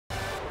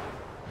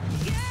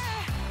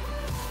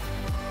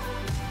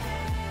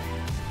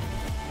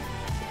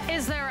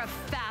Is there a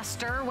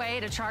faster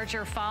way to charge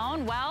your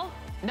phone? Well,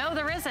 no,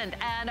 there isn't,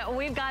 and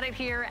we've got it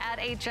here at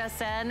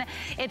HSN.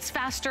 It's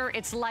faster,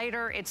 it's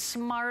lighter, it's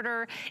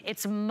smarter,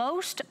 it's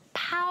most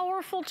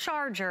powerful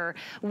charger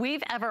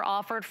we've ever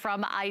offered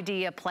from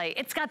iDeaPLAY.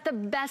 It's got the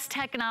best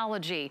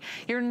technology.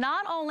 You're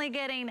not only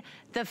getting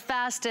the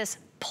fastest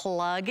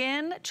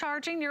plug-in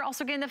charging, you're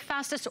also getting the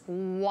fastest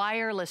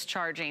wireless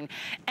charging,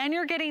 and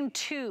you're getting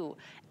two.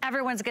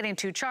 Everyone's getting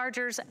two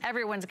chargers,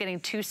 everyone's getting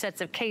two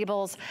sets of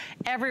cables,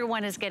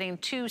 everyone is getting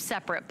two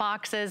separate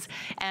boxes,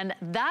 and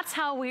that's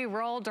how we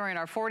roll during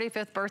our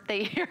 45th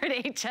birthday here at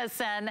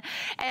HSN.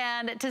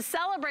 And to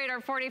celebrate our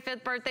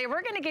 45th birthday,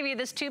 we're gonna give you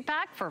this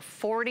 2-pack for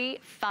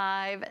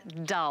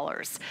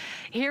 $45.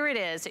 Here it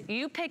is,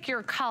 you pick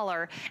your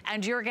color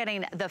and you're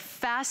getting the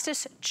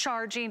fastest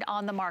charging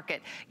on the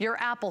market. Your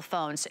Apple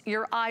phones,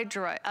 your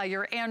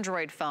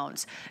Android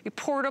phones, your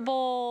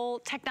portable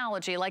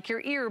technology like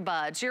your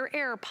earbuds, your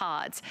AirPods,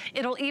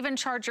 it'll even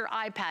charge your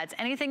iPads.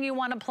 Anything you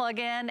want to plug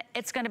in,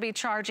 it's going to be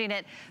charging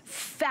it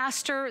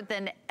faster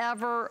than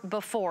ever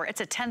before.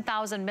 It's a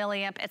 10,000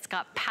 milliamp, it's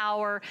got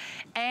power,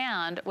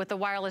 and with the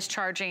wireless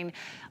charging,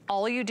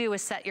 all you do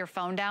is set your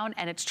phone down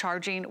and it's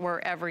charging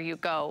wherever you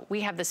go.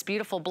 We have this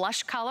beautiful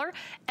blush color.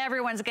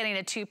 Everyone's getting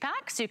a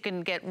 2-pack, so you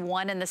can get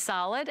one in the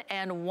solid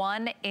and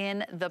one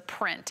in the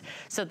print.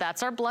 So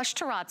that's our blush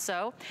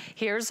terrazzo.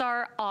 Here's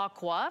our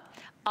aqua.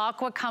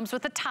 Aqua comes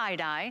with a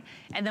tie-dye,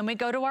 and then we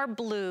go to our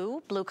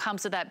blue. Blue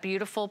comes with that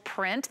beautiful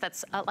print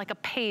that's like a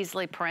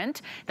paisley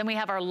print. Then we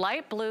have our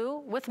light blue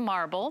with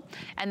marble,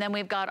 and then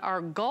we've got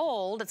our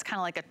gold, it's kind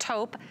of like a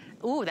taupe.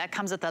 Ooh, that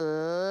comes with a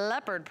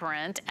leopard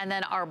print, and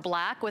then our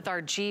black with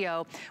our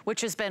Geo,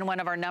 which has been one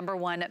of our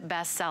 #1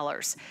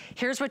 bestsellers.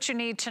 Here's what you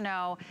need to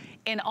know.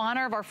 In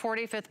honor of our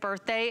 45th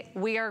birthday,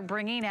 we are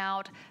bringing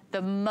out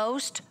the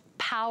most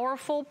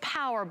powerful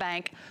power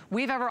bank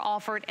we've ever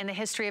offered in the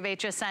history of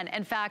HSN.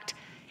 In fact,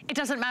 it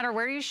doesn't matter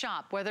where you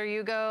shop, whether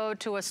you go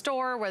to a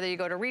store, whether you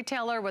go to a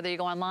retailer, whether you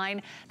go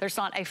online, there's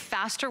not a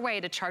faster way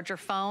to charge your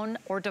phone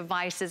or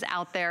devices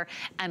out there,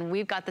 and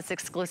we've got this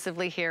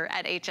exclusively here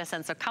at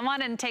HSN. So come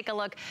on in and take a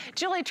look.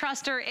 Julie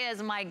Truster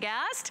is my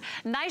guest.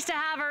 Nice to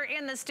have her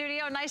in the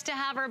studio, nice to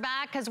have her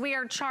back, because we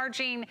are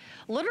charging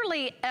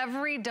literally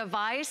every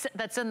device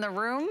that's in the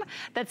room,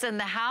 that's in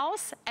the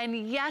house,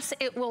 and yes,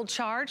 it will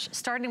charge,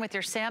 starting with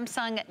your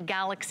Samsung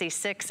Galaxy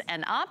 6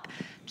 and up,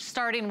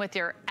 starting with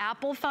your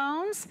Apple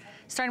phones,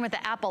 starting with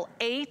the Apple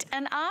 8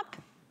 and up.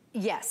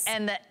 Yes.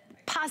 And the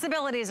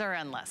possibilities are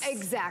endless.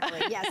 Exactly,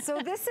 yes. So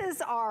this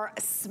is our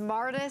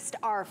smartest,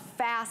 our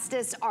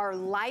fastest, our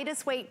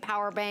lightest weight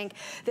power bank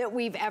that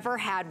we've ever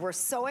had. We're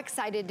so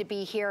excited to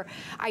be here.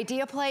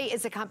 iDeaPLAY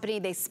is a company,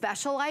 they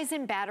specialize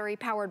in battery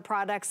powered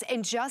products,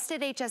 and just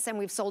at HSN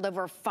we've sold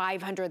over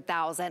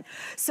 500,000.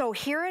 So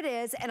here it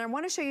is, and I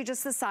want to show you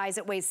just the size.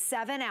 It weighs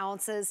 7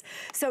 ounces.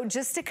 So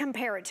just to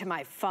compare it to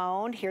my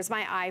phone, here's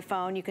my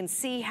iPhone. You can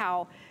see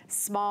how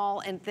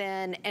small and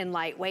thin and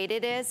lightweight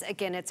it is.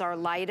 Again, it's our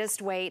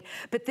lightest weight,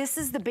 but this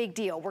is the big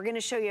deal. We're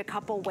gonna show you a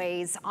couple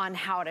ways on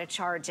how to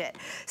charge it.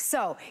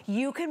 So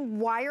you can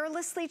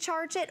wirelessly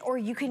charge it, or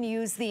you can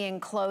use the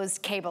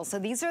enclosed cable. So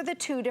these are the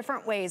two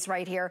different ways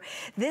right here.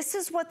 This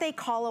is what they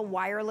call a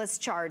wireless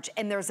charge,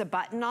 and there's a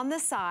button on the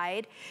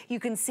side. You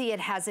can see it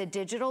has a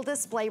digital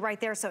display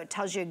right there, so it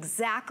tells you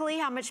exactly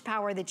how much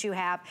power that you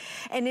have,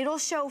 and it'll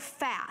show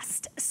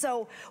fast.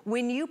 So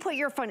when you put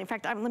your phone, in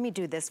fact, let me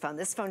do this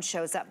phone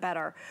shows up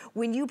better.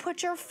 When you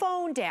put your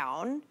phone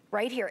down,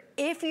 right here,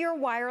 if you're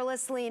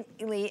wirelessly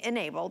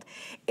enabled,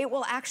 it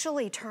will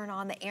actually turn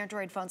on the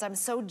Android phones. I'm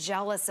so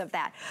jealous of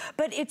that.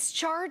 But it's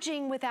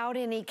charging without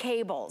any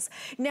cables.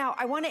 Now,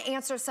 I want to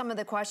answer some of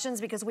the questions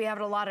because we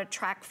have a lot of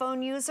track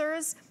phone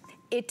users.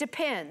 It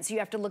depends. You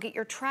have to look at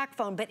your track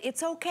phone, but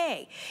it's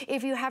okay.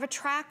 If you have a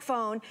track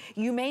phone,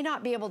 you may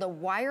not be able to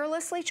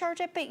wirelessly charge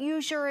it, but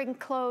use your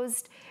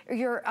included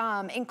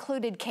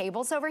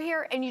cables over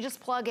here, and you just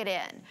plug it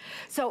in.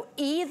 So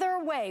either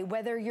way,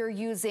 whether you're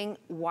using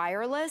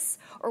wireless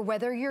or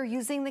whether you're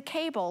using the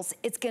cables,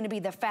 it's gonna be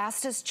the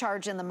fastest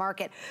charge in the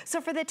market.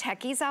 So for the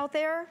techies out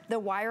there, the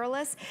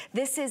wireless,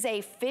 this is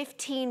a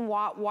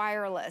 15-watt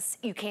wireless.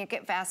 You can't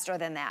get faster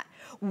than that.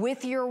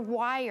 With your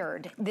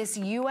wired, this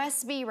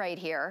USB right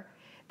here,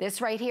 this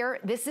right here,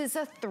 this is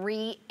a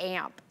 3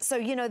 amp. So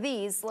you know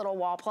these little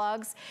wall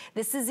plugs,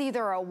 this is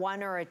either a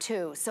 1 or a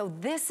 2. So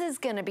this is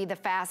gonna be the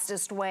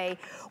fastest way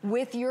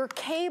with your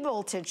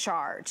cable to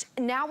charge.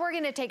 Now we're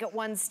gonna take it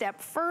one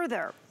step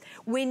further.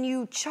 When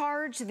you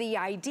charge the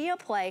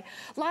iDeaPLAY,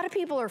 a lot of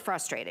people are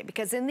frustrated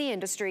because in the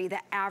industry,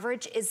 the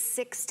average is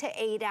 6 to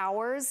 8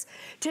 hours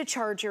to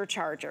charge your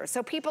charger.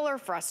 So people are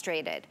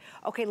frustrated.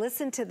 Okay,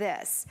 listen to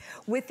this.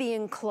 With the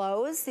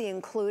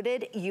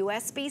included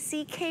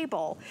USB-C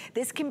cable,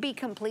 this can be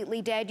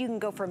completely dead. You can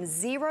go from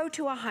 0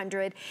 to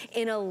 100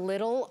 in a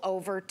little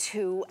over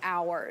 2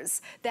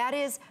 hours. That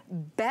is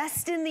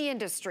best in the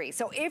industry.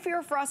 So if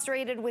you're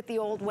frustrated with the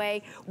old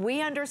way,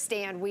 we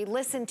understand, we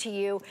listen to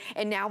you,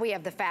 and now we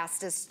have the fastest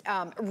fastest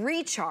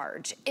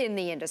recharge in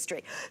the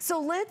industry. So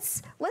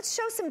let's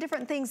show some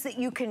different things that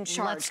you can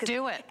charge. Let's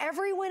do it.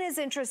 Everyone is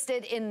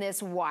interested in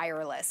this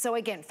wireless. So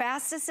again,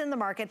 fastest in the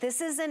market. This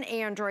is an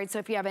Android, so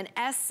if you have an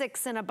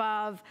S6 and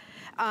above,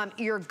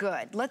 you're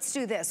good. Let's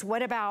do this.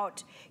 What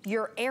about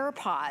your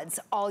AirPods?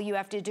 All you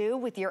have to do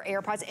with your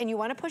AirPods, and you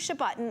want to push a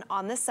button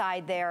on the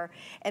side there,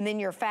 and then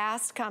your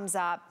fast comes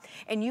up,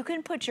 and you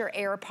can put your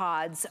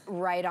AirPods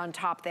right on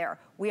top there.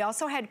 We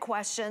also had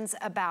questions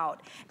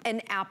about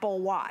an Apple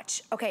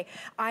Watch. Okay,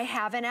 I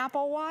have an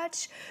Apple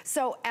Watch,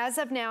 so as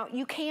of now,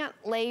 you can't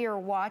lay your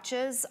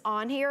watches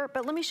on here,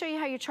 but let me show you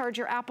how you charge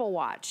your Apple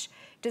Watch.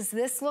 Does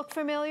this look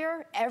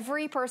familiar?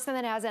 Every person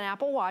that has an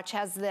Apple Watch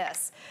has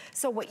this.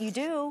 So what you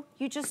do,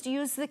 you just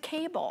use the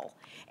cable,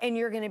 and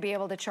you're gonna be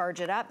able to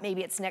charge it up.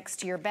 Maybe it's next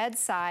to your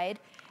bedside,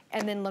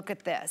 and then look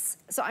at this.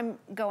 So I'm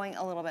going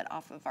a little bit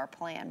off of our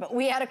plan, but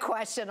we had a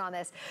question on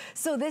this.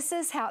 So this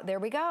is how, there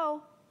we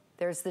go.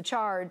 There's the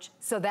charge.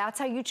 So that's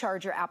how you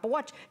charge your Apple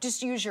Watch.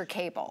 Just use your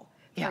cable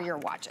for your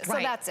watches. Right.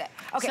 So that's it.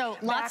 Okay. So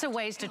lots of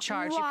ways to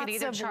charge. You can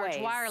either charge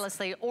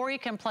wirelessly or you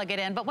can plug it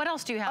in. But what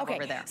else do you have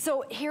over there?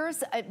 So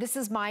here's, this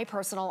is my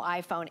personal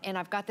iPhone, and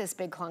I've got this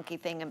big clunky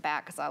thing in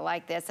back because I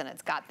like this, and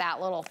it's got that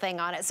little thing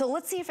on it. So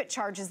let's see if it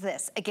charges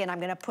this. Again, I'm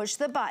gonna push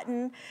the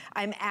button.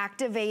 I'm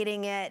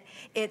activating it.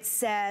 It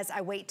says,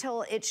 I wait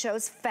till it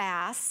shows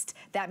fast.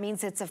 That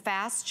means it's a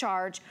fast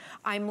charge.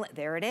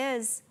 There it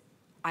is.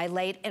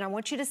 And I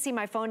want you to see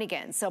my phone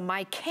again. So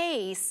my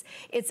case,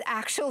 it's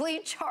actually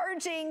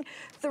charging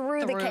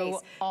through the case.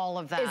 All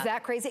of that. Is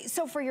that crazy?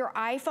 So for your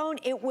iPhone,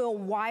 it will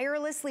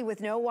wirelessly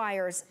with no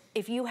wires.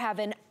 If you have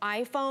an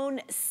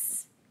iPhone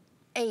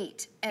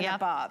 8 and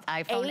above.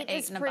 iPhone 8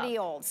 is and pretty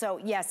above. old, so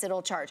yes,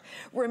 it'll charge.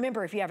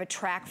 Remember, if you have a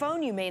track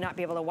phone, you may not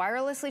be able to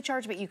wirelessly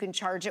charge, but you can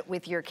charge it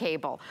with your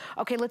cable.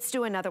 Okay, let's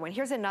do another one.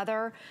 Here's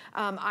another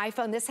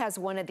iPhone. This has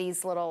one of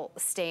these little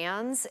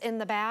stands in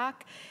the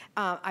back.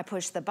 I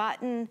push the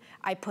button,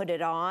 I put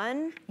it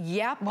on.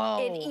 Yep,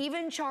 it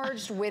even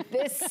charged with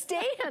this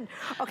stand.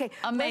 Okay,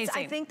 amazing.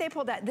 I think they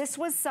pulled that. This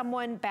was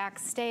someone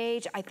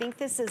backstage. I think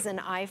this is an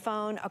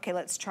iPhone. Okay,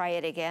 let's try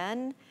it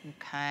again.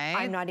 Okay.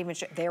 I'm not even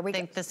sure. There we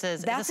go.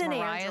 That's an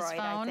Mariah's Android,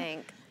 phone? I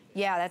think.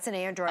 Yeah, that's an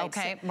Android.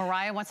 Okay,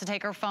 Mariah wants to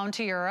take her phone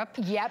to Europe.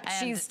 Yep,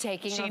 she's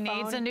taking her phone. She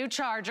needs a new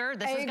charger.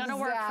 This is gonna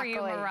work for you,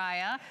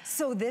 Mariah.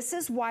 So this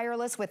is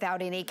wireless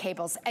without any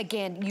cables.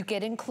 Again, you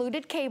get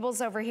included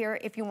cables over here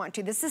if you want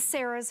to. This is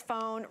Sarah's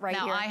phone right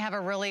here. Now, I have a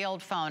really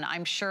old phone.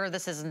 I'm sure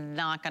this is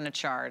not gonna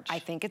charge. I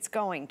think it's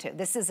going to.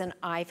 This is an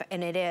iPhone,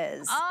 and it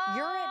is.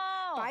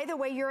 By the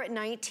way, you're at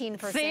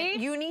 19%. See?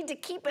 You need to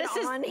keep it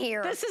on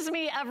here. This is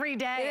me every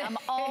day. I'm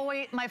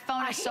always, my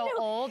phone is so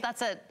old.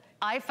 That's an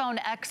iPhone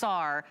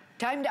XR.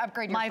 Time to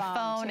upgrade your phone. My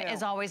phone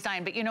is always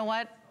dying. But you know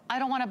what? I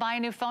don't want to buy a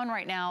new phone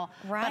right now,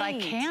 but I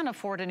can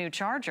afford a new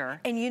charger.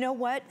 And you know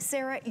what,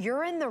 Sarah?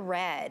 You're in the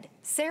red.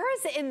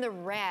 Sarah's in the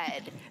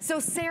red. So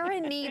Sarah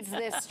needs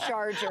this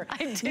charger.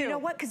 I do. You know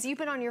what? Because you've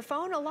been on your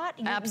phone a lot.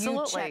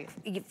 Absolutely.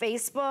 You check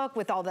Facebook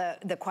with all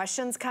the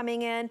questions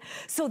coming in.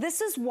 So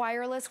this is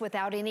wireless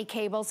without any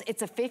cables.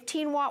 It's a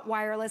 15-watt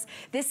wireless.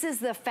 This is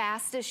the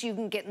fastest you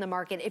can get in the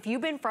market. If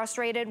you've been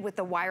frustrated with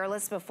the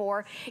wireless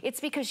before,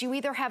 it's because you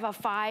either have a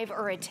 5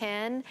 or a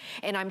 10.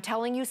 And I'm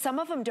telling you, some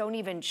of them don't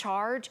even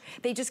charge.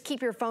 They just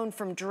keep your phone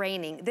from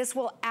draining. This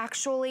will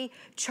actually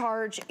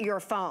charge your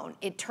phone.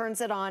 It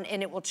turns it on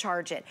and it will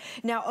charge it.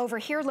 Now over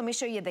here, let me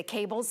show you the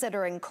cables that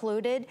are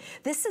included.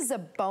 This is a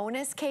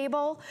bonus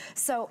cable.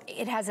 So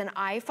it has an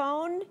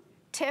iPhone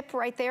tip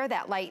right there,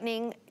 that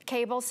lightning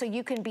cable, so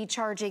you can be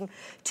charging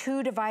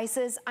 2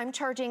 devices. I'm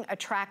charging a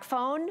track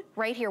phone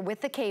right here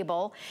with the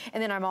cable,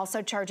 and then I'm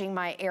also charging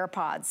my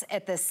AirPods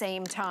at the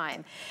same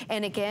time.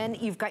 And again,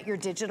 you've got your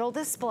digital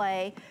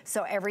display,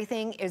 so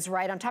everything is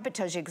right on top. It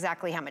tells you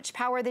exactly how much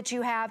power that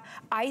you have.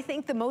 I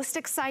think the most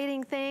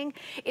exciting thing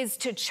is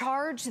to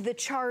charge the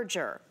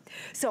charger.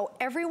 So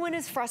everyone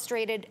is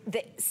frustrated.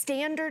 The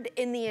standard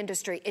in the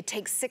industry, it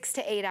takes 6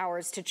 to 8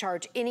 hours to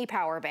charge any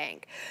power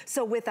bank.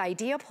 So with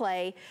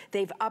iDeaPLAY,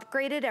 they've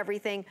upgraded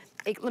everything.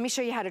 Let me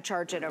show you how to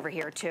charge it over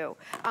here too.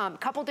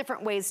 Couple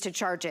different ways to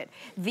charge it.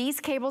 These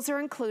cables are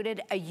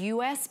included, a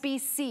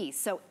USB-C.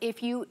 So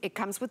it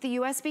comes with the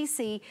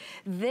USB-C.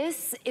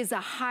 This is a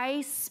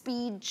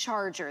high-speed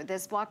charger.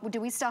 This block,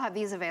 do we still have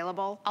these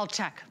available? I'll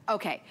check.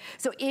 Okay,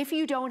 so if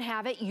you don't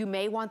have it, you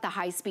may want the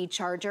high-speed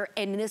charger,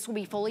 and this will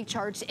be fully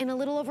charged in a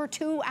little over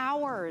 2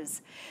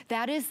 hours.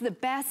 That is the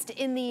best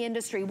in the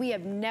industry. We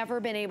have never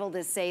been able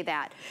to say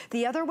that.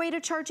 The other way to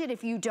charge it,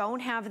 if you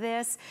don't have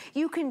this,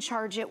 you can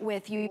charge it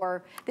with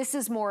this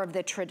is more of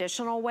the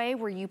traditional way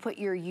where you put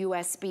your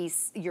USB,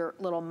 your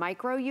little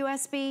micro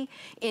USB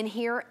in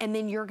here, and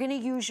then you're gonna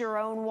use your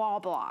own wall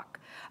block.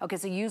 Okay,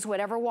 so use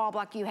whatever wall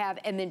block you have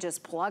and then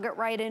just plug it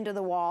right into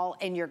the wall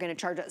and you're gonna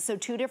charge it. So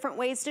 2 different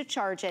ways to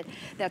charge it.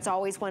 That's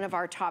always one of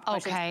our top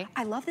questions. Okay.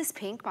 I love this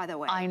pink, by the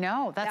way. I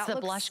know, that's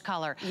the blush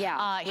color.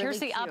 Yeah, here's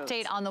the really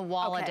update on the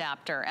wall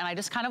adapter. And I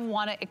just kind of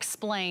wanna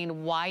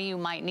explain why you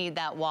might need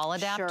that wall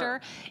adapter.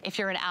 Sure. If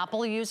you're an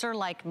Apple user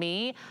like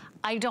me,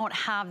 I don't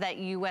have that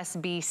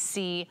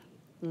USB-C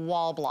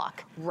wall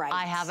block. Right.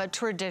 I have a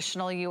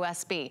traditional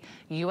USB.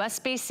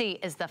 USB-C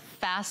is the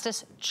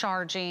fastest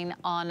charging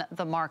on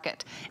the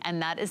market, and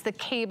that is the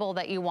cable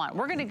that you want.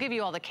 We're gonna give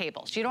you all the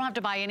cables. You don't have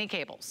to buy any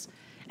cables.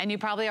 And you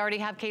probably already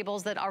have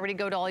cables that already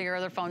go to all your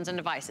other phones and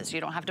devices.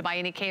 You don't have to buy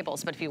any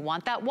cables, but if you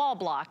want that wall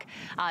block,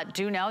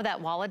 do know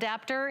that wall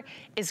adapter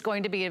is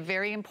going to be a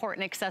very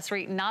important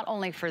accessory, not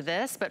only for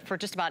this, but for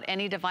just about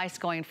any device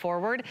going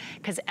forward,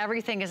 because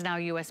everything is now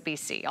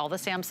USB-C. All the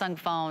Samsung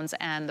phones,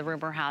 and the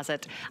rumor has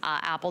it,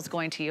 Apple's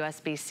going to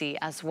USB-C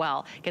as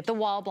well. Get the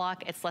wall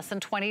block, it's less than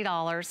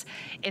 $20.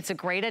 It's a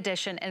great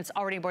addition, and it's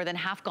already more than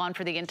half gone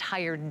for the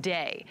entire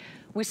day.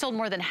 We sold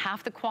more than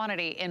half the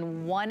quantity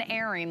in one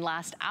airing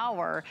last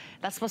hour.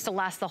 That's supposed to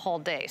last the whole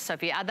day. So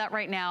if you add that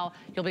right now,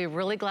 you'll be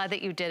really glad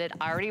that you did it.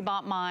 I already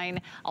bought mine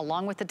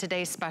along with the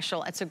today's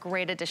special. It's a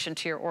great addition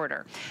to your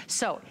order.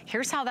 So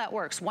here's how that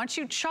works. Once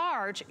you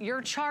charge your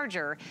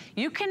charger,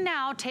 you can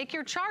now take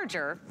your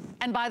charger,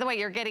 and by the way,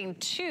 you're getting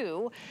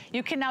two.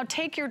 You can now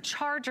take your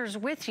chargers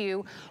with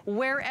you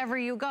wherever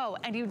you go,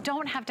 and you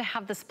don't have to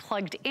have this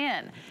plugged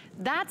in.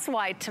 That's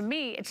why, to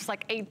me, it's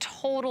like a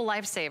total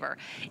lifesaver.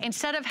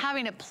 Instead of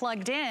having it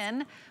plugged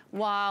in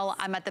while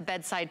I'm at the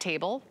bedside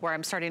table where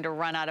I'm starting to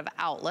run out of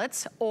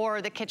outlets,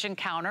 or the kitchen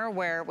counter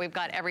where we've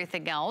got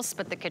everything else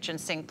but the kitchen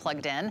sink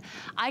plugged in,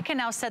 I can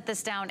now set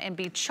this down and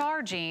be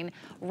charging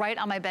right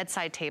on my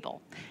bedside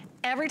table.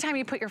 Every time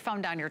you put your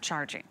phone down, you're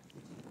charging.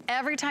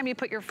 Every time you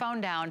put your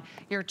phone down,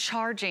 you're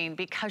charging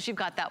because you've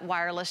got that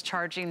wireless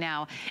charging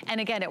now.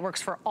 And again, it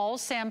works for all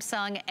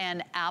Samsung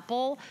and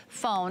Apple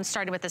phones,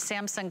 starting with the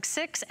Samsung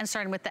 6 and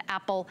starting with the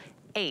Apple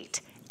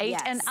 8. 8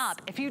 Yes. and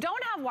up. If you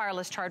don't have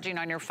wireless charging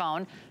on your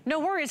phone, no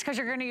worries, because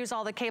you're gonna use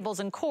all the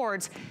cables and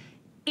cords.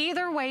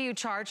 Either way you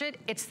charge it,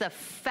 it's the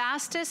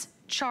fastest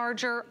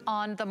charger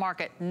on the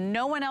market.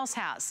 No one else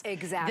has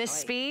exactly this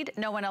speed,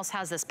 no one else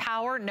has this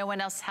power, no one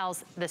else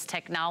has this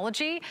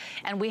technology,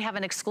 and we have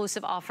an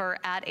exclusive offer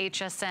at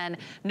HSN.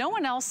 No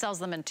one else sells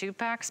them in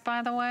 2-packs,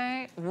 by the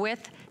way,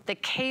 with the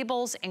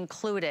cables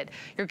included.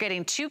 You're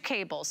getting 2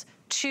 cables,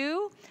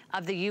 2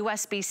 of the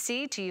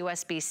USB-C to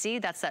USB-C.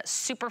 That's that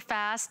super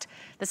fast.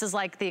 This is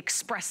like the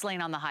express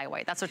lane on the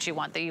highway. That's what you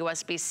want, the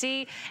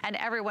USB-C. And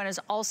everyone is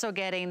also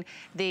getting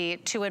the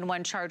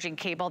 2-in-1 charging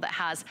cable that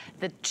has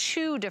the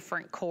 2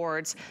 different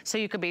cords, so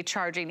you could be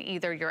charging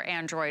either your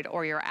Android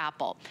or your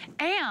Apple.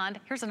 And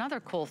here's another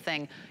cool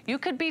thing. You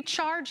could be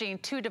charging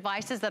 2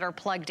 devices that are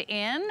plugged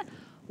in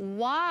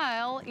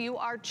while you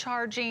are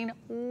charging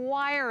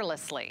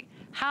wirelessly.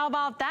 How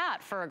about that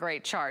for a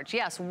great charge?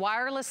 Yes,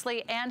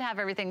 wirelessly and have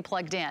everything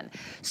plugged in.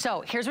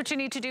 So here's what you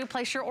need to do.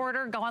 Place your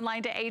order, go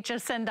online to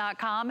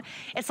hsn.com.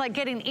 It's like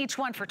getting each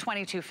one for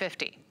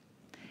 $22.50.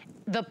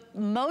 The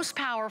most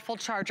powerful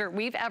charger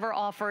we've ever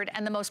offered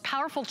and the most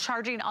powerful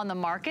charging on the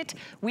market,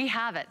 we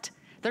have it.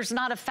 There's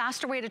not a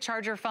faster way to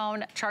charge your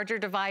phone, charge your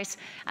device,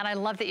 and I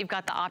love that you've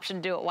got the option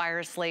to do it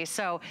wirelessly.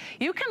 So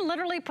you can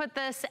literally put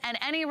this in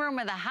any room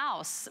of the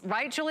house,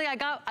 right, Julie? I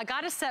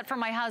got a set for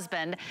my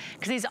husband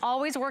because he's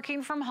always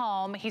working from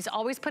home. He's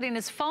always putting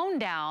his phone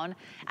down,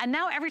 and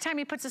now every time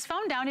he puts his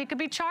phone down, he could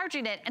be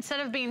charging it instead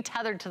of being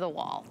tethered to the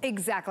wall.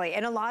 Exactly,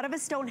 and a lot of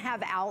us don't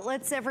have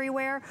outlets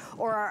everywhere,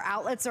 or our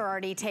outlets are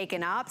already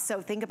taken up.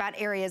 So think about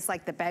areas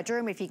like the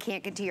bedroom. If you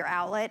can't get to your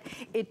outlet,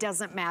 it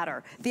doesn't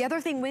matter. The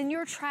other thing, when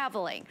you're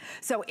traveling,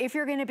 so if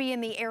you're gonna be in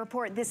the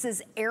airport, this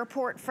is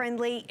airport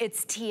friendly,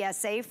 it's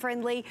TSA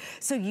friendly,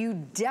 so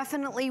you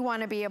definitely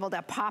wanna be able to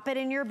pop it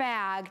in your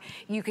bag.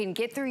 You can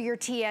get through your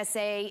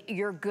TSA,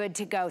 you're good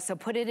to go. So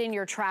put it in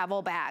your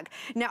travel bag.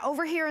 Now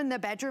over here in the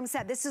bedroom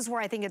set, this is where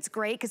I think it's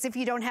great, because if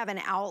you don't have an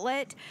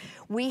outlet,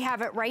 we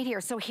have it right here.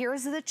 So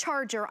here's the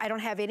charger. I don't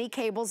have any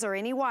cables or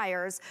any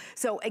wires.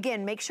 So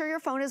again, make sure your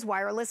phone is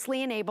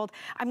wirelessly enabled.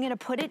 I'm gonna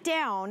put it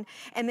down,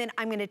 and then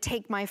I'm gonna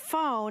take my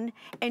phone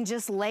and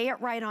just lay it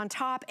right on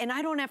top, and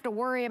I don't have to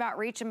worry about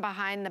reaching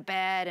behind the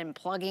bed and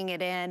plugging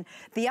it in.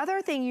 The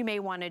other thing you may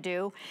wanna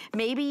do,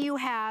 maybe you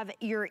have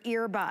your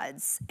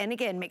earbuds, and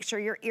again, make sure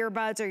your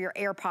earbuds or your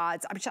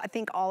AirPods, I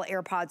think all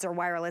AirPods are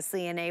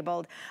wirelessly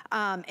enabled,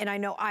 and I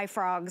know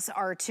iFrogs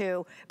are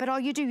too, but all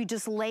you do, you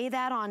just lay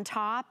that on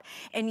top,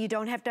 and you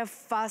don't have to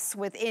fuss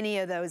with any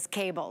of those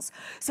cables.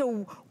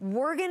 So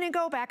we're gonna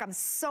go back. I'm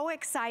so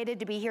excited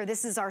to be here.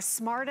 This is our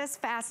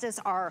smartest, fastest,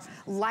 our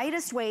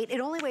lightest weight.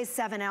 It only weighs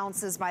 7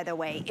 ounces, by the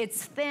way.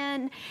 It's thin.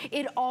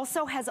 It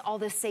also has all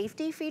the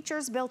safety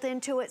features built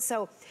into it,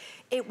 so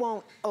it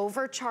won't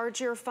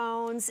overcharge your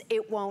phones.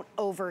 It won't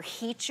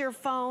overheat your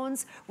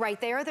phones. Right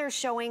there, they're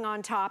showing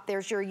on top,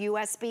 there's your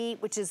USB,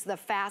 which is the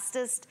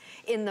fastest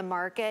in the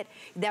market.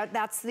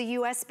 That's the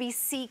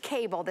USB-C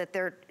cable that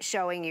they're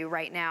showing you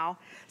right now.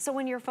 So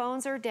when your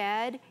phones are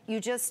dead, you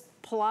just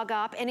plug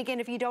up. And again,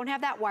 if you don't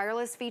have that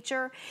wireless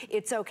feature,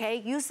 it's okay.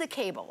 Use the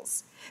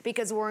cables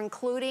because we're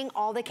including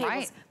all the cables.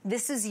 Right.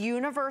 This is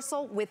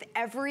universal with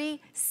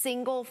every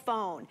single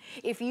phone.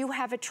 If you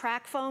have a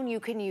track phone, you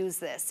can use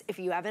this. If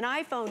you have an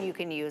iPhone, you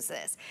can use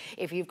this.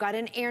 If you've got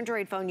an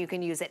Android phone, you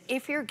can use it.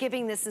 If you're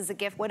giving this as a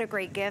gift, what a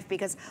great gift,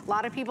 because a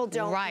lot of people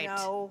don't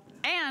know.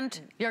 And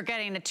you're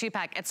getting a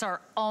 2-pack. It's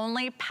our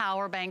only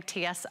power bank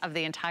TS of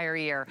the entire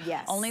year.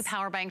 Yes. Only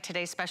power bank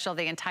today special of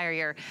the entire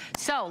year.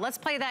 So let's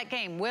play that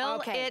game.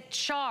 Will it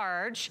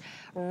charge?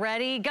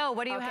 Ready, go.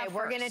 What do you have first?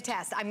 We're gonna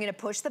test. I'm gonna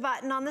push the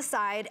button on the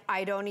side.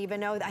 I don't even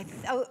know.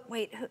 Oh,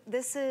 wait,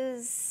 this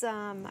is,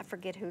 I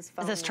forget whose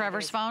phone. Is this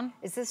Trevor's phone?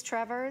 Is this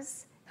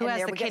Trevor's? Who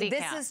has the kitty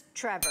cat? This is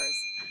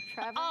Trevor's.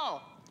 Trevor?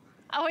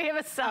 Oh, we have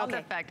a sound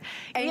effect.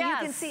 And you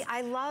can see,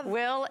 I love.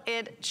 Will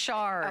it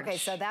charge? Okay,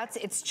 so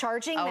it's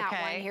charging that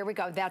one. Here we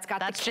go. That's got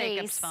the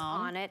case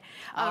on it.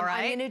 All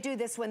right. I'm gonna do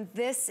this one.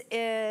 This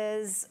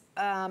is,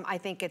 I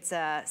think it's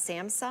a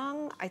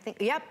Samsung. I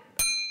think, yep.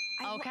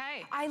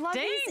 Okay. I love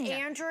these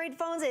Android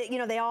phones. You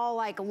know, they all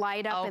like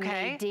light up and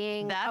they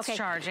ding. That's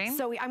charging.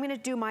 So I'm gonna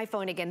do my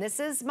phone again. This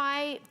is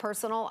my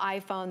personal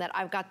iPhone that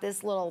I've got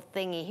this little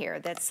thingy here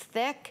that's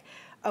thick.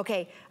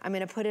 Okay, I'm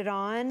gonna put it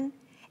on.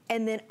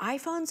 And then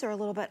iPhones are a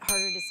little bit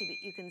harder to see,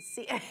 but you can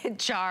see it.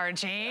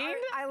 Charging.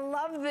 I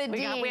love the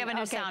ding. We have a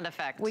new sound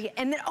effect.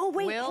 And then, oh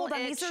wait, hold on,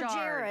 Will these it are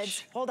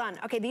Jared's. Hold on,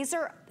 okay, these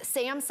are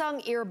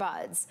Samsung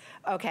earbuds.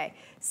 Okay,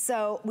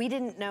 so we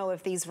didn't know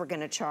if these were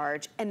gonna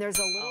charge. And there's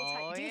a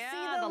little, do you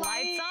see the light?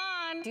 Light's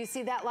on. Do you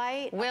see that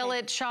light? Will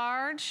it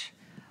charge?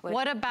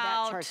 What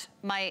about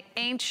my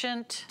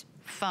ancient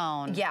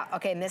phone? Yeah,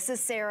 okay, and this is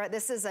Sarah.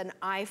 This is an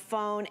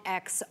iPhone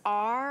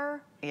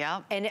XR.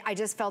 Yep. And I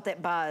just felt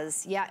it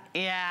buzz. Yeah.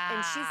 Yeah.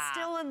 And she's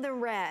still in the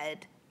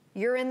red.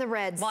 You're in the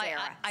red,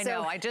 Sarah. I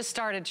know, I just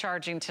started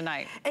charging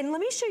tonight. And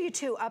let me show you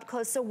too up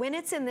close. So when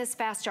it's in this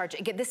fast charge,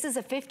 again, this is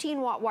a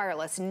 15-watt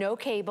wireless, no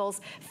cables,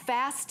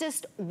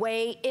 fastest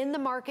way in the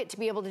market to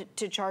be able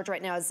to charge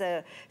right now is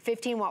a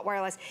 15-watt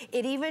wireless.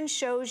 It even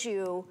shows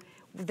you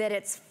that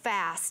it's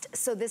fast.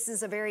 So this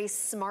is a very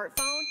smart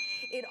phone.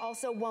 It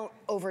also won't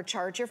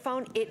overcharge your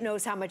phone. It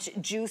knows how much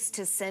juice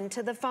to send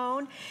to the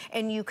phone.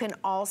 And you can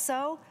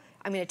also,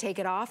 I'm gonna take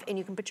it off and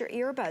you can put your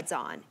earbuds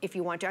on if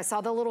you want to. I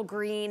saw the little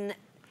green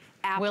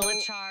Apple. Will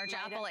it charge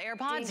Apple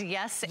AirPods?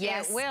 Yes,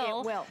 it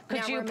will.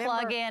 Could you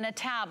plug in a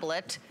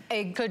tablet?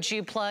 Could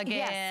you plug in?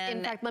 Yes,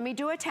 in fact, let me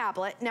do a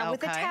tablet. Now with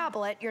the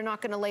tablet, you're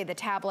not gonna lay the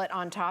tablet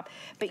on top,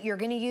 but you're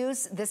gonna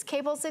use, this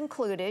cable's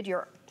included,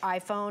 your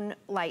iPhone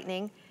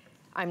Lightning.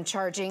 I'm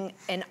charging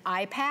an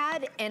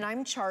iPad and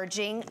I'm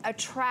charging a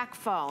track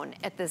phone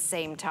at the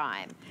same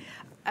time.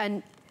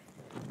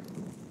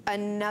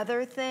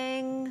 Another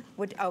thing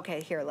would,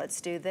 okay, here,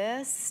 let's do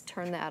this.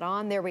 Turn that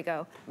on, there we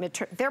go.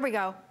 There we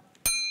go.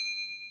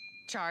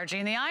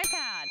 Charging the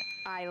iPad.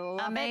 I love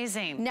it.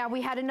 Amazing. Now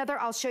we had another,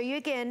 I'll show you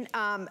again,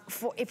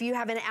 if you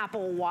have an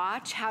Apple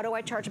Watch, how do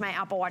I charge my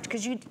Apple Watch?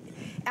 Because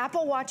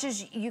Apple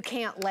Watches, you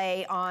can't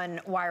lay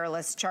on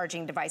wireless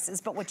charging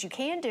devices, but what you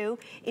can do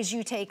is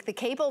you take the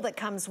cable that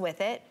comes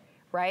with it,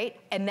 right?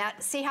 And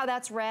that, see how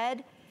that's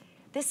red?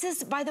 This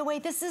is, by the way,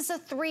 this is a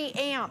 3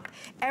 amp.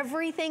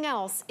 Everything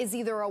else is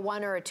either a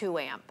 1 or a 2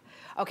 amp.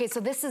 Okay, so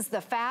this is the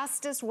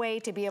fastest way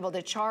to be able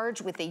to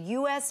charge with the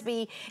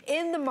USB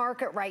in the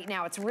market right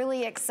now. It's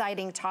really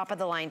exciting, top of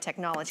the line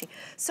technology.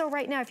 So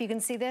right now, if you can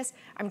see this,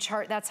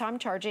 that's how I'm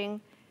charging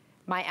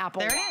my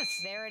Apple Watch. There it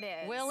is. There it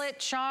is. Will it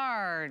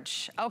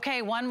charge?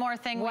 Okay, one more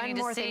thing we need to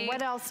see. One more thing.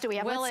 What else do we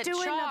have? Let's do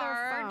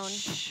another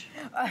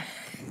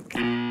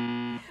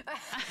phone.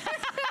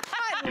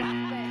 I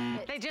love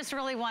it. They just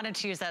really wanted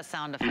to use that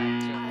sound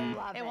effect too. I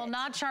love it. It will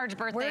not charge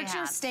birthday Where'd hats.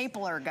 your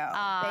stapler go?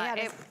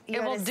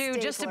 It will do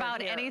just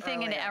about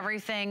anything and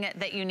everything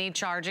that you need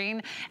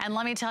charging. And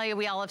let me tell you,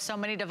 we all have so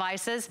many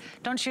devices.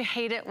 Don't you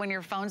hate it when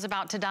your phone's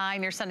about to die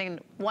and you're sending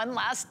one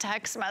last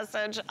text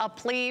message, a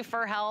plea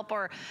for help,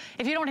 or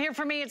if you don't hear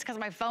from me, it's because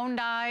my phone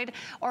died.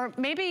 Or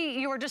maybe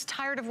you are just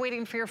tired of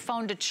waiting for your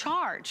phone to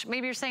charge.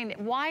 Maybe you're saying,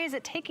 why is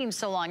it taking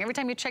so long? Every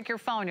time you check your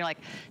phone, you're like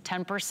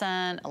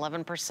 10%,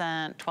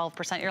 11%,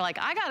 12%. You're like,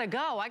 I gotta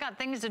go, I got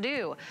things to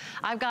do.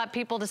 I've got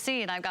people to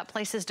see and I've got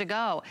places to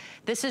go.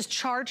 This is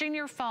charging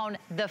your phone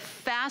the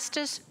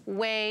fastest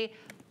way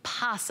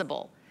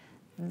possible.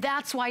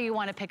 That's why you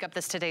want to pick up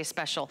this today's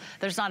special.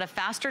 There's not a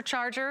faster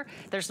charger,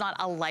 there's not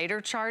a lighter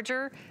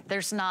charger,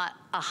 there's not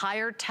a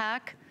higher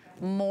tech,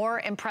 more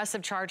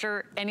impressive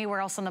charger anywhere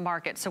else on the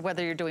market. So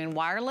whether you're doing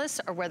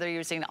wireless or whether you're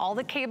using all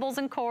the cables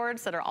and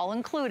cords that are all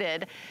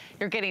included,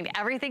 you're getting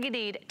everything you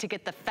need to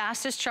get the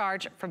fastest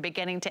charge from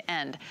beginning to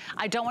end.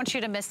 I don't want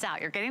you to miss out.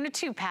 You're getting a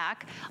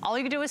 2-pack. All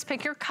you do is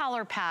pick your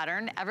color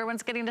pattern.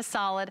 Everyone's getting a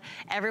solid.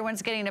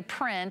 Everyone's getting a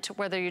print,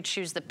 whether you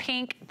choose the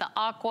pink, the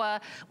aqua,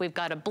 we've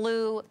got a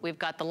blue, we've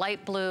got the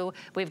light blue,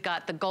 we've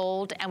got the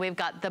gold, and we've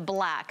got the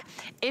black.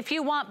 If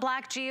you want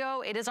black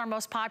Geo, it is our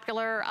most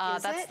popular.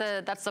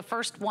 That's the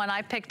first one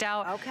I picked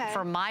out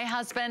for my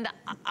husband.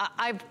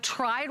 I've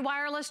tried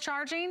wireless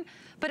charging,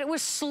 but it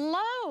was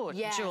slow,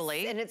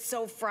 Julie. And it's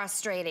so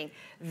frustrating.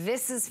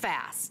 This is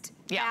fast.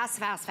 Fast,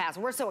 fast, fast.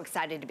 We're so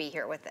excited to be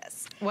here with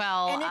this.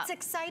 Well, and it's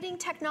exciting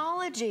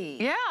technology.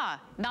 Yeah,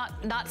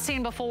 not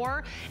seen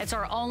before. It's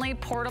our only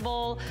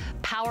portable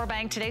power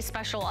bank, today's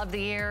special of the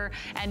year.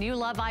 And you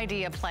love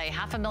iDeaPLAY,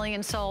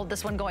 500,000 sold.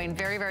 This one going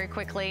very, very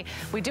quickly.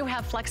 We do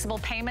have flexible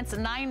payments,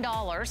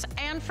 $9,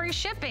 and free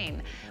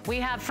shipping. We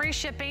have free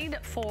shipping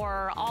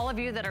for all of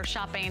you that are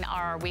shopping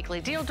our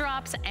weekly deal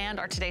drops and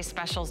our today's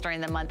specials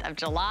during the month of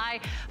July.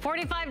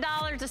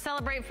 $45 to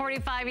celebrate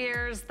 45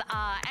 years,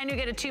 and you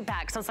get a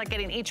 2-pack. So it's like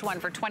getting each one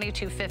for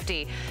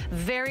 $22.50.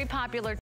 Very popular